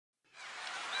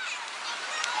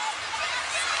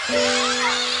We've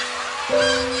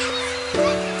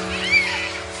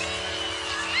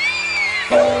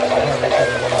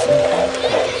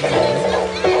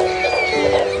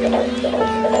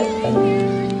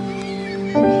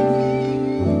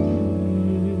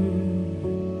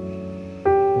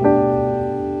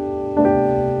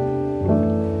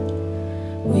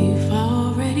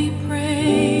already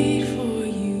prayed for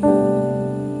you,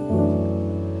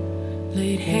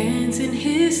 laid hands in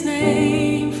His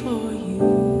name for you,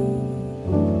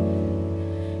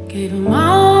 gave Him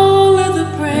all of the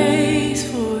praise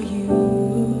for you,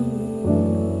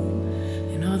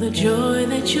 and all the joy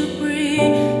that you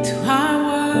bring to our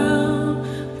world,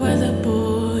 whether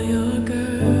boy or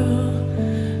girl.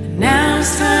 And now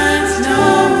it's time to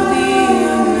know the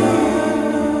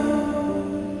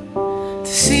unknown,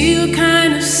 to see what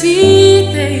kind of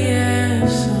seed they have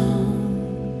sown.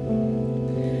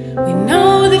 We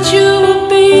know that you will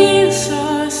be the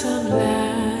source of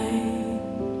light.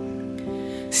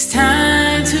 It's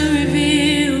time to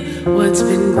reveal what's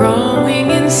been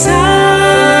growing inside.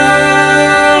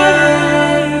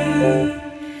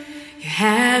 You're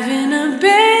having a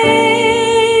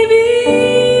baby.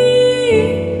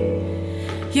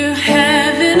 You're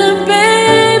having a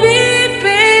baby,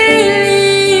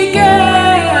 baby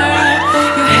girl.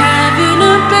 You're having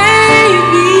a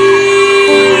baby.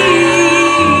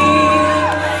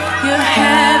 You're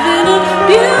having a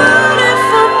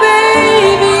beautiful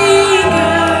baby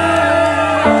girl.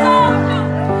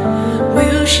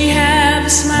 Will she have a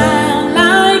smile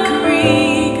like a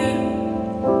Rika,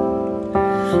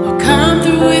 or come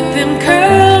through with them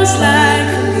curls like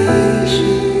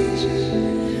Felicia?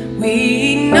 We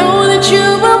know that you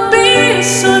will be a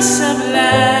source of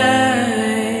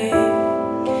light.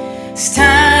 It's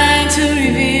time to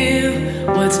reveal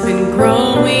what's been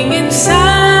growing inside.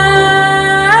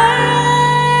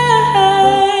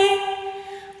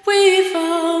 We've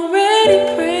already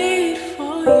prayed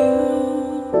for you,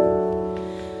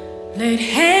 laid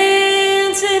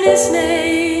hands in His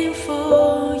name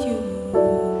for you,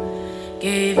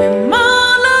 gave Him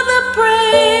all of the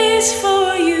praise for